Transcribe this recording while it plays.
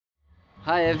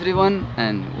Hi everyone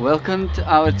and welcome to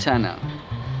our channel.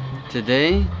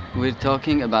 Today we're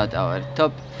talking about our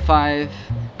top 5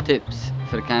 tips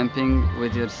for camping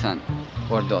with your son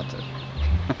or daughter.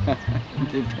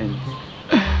 Depends.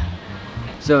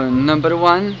 So number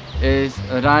 1 is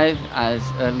arrive as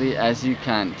early as you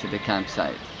can to the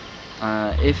campsite.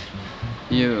 If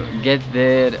you get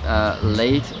there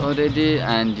late already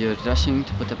and you're rushing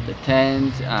to put up the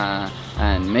tent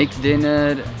and make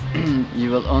dinner, you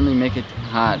will only make it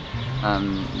hard.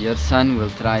 Your son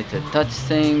will try to touch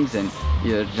things and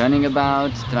you're running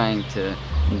about trying to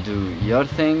do your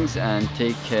things and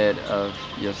take care of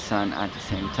your son at the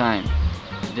same time.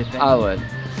 Our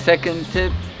second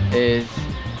tip is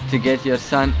to get your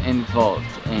son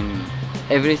involved in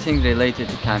everything related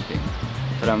to camping,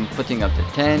 from putting up the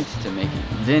tent to making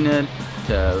dinner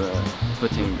to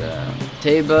putting the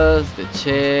tables, the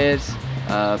chairs,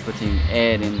 putting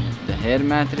air in the hair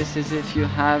mattresses if you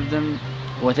have them,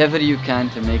 whatever you can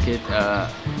to make it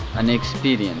an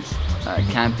experience,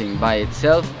 camping by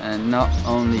itself and not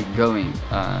only going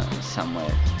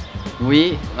somewhere.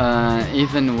 We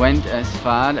even went as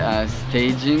far as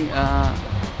staging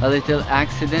a little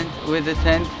accident with the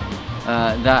tent.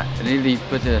 That really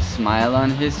put a smile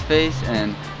on his face,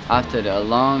 and after a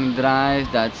long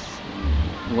drive, that's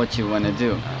what you want to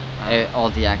do. All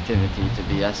the activity to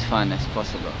be as fun as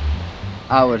possible.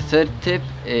 Our third tip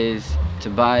is to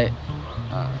buy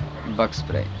bug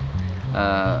spray.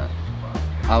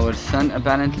 Our son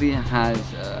apparently has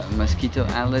a mosquito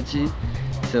allergy,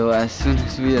 so as soon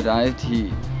as we arrived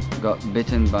he got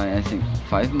bitten by I think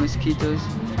 5 mosquitoes,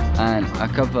 and a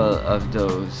couple of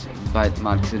those bite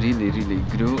marks really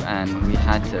grew, and we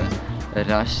had to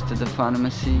rush to the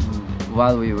pharmacy.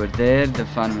 While we were there, the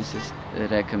pharmacist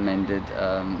recommended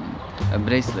a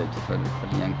bracelet for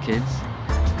young kids.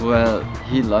 Well,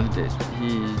 he loved it.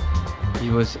 He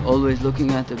was always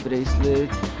looking at the bracelet,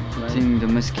 putting the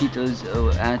mosquitoes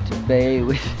at bay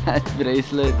with that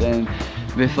bracelet, and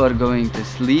before going to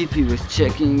sleep he was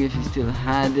checking if he still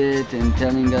had it and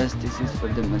telling us this is for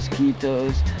the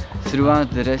mosquitoes.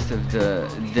 Throughout the rest of the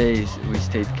days we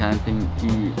stayed camping,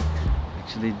 he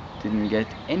actually didn't get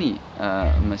any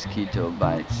mosquito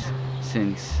bites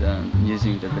since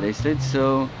using the bracelet,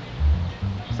 so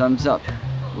thumbs up,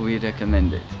 we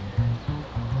recommend it.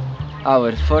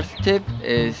 Our fourth tip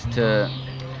is to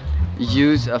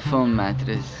use a foam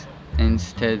mattress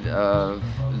instead of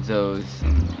those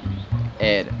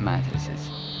air mattresses.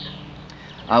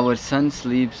 Our son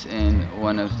sleeps in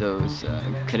one of those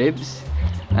cribs,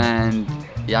 and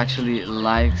he actually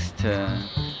likes to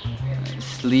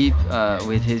sleep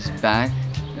with his back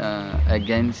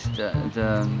against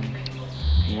the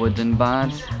wooden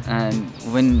bars, and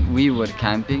when we were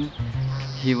camping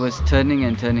he was turning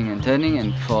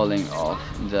and falling off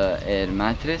the air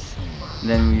mattress.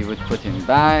 Then we would put him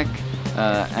back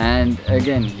and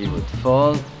again he would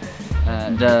fall.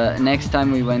 The next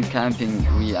time we went camping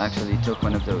we actually took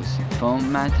one of those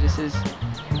foam mattresses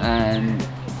and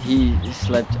he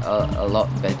slept a lot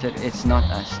better. It's not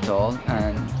as tall,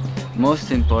 and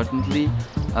most importantly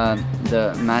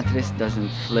the mattress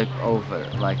doesn't flip over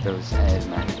like those air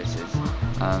mattresses.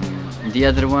 The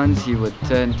other ones he would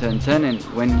turn, and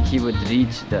when he would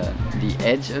reach the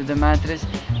edge of the mattress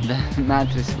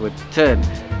would turn,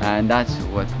 and that's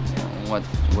what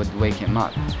would wake him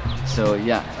up. So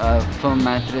yeah, a foam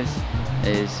mattress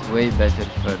is way better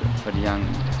for young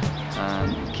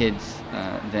kids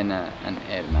than an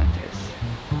air mattress.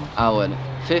 Our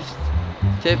fifth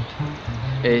tip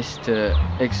is to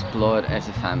explore as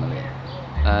a family.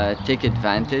 Take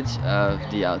advantage of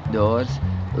the outdoors,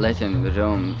 let him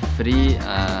roam free,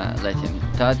 let him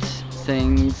touch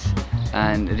things,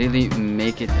 and really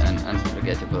make it an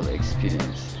unforgettable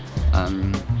experience.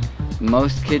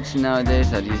 Most kids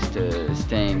nowadays are used to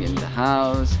staying in the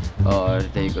house, or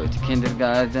they go to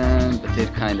kindergarten, but they're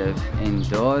kind of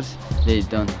indoors. They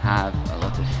don't have a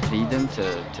lot of freedom to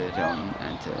roam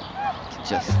and to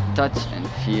just touch and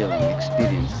feel and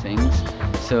experience things.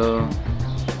 So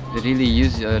really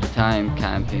use your time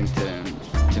camping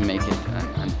to make it an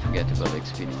unforgettable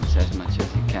experience as much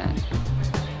as you can.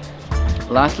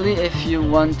 Lastly, if you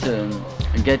want to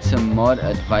get some more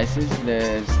advices,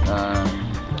 there's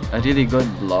a really good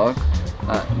blog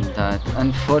that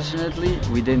unfortunately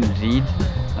we didn't read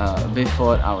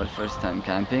before our first time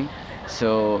camping,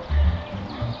 so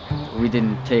we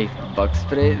didn't take bug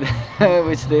spray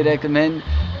which they recommend,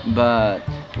 but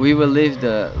we will leave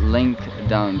the link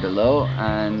down below,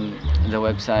 and the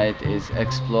website is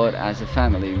Explore as a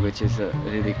Family, which is a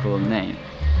really cool name.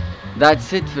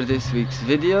 That's it for this week's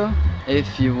video.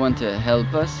 If you want to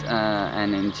help us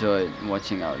and enjoy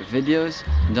watching our videos,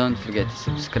 don't forget to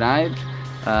subscribe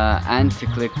and to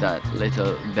click that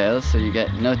little bell so you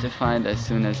get notified as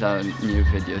soon as our new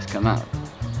videos come out.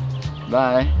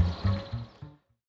 Bye!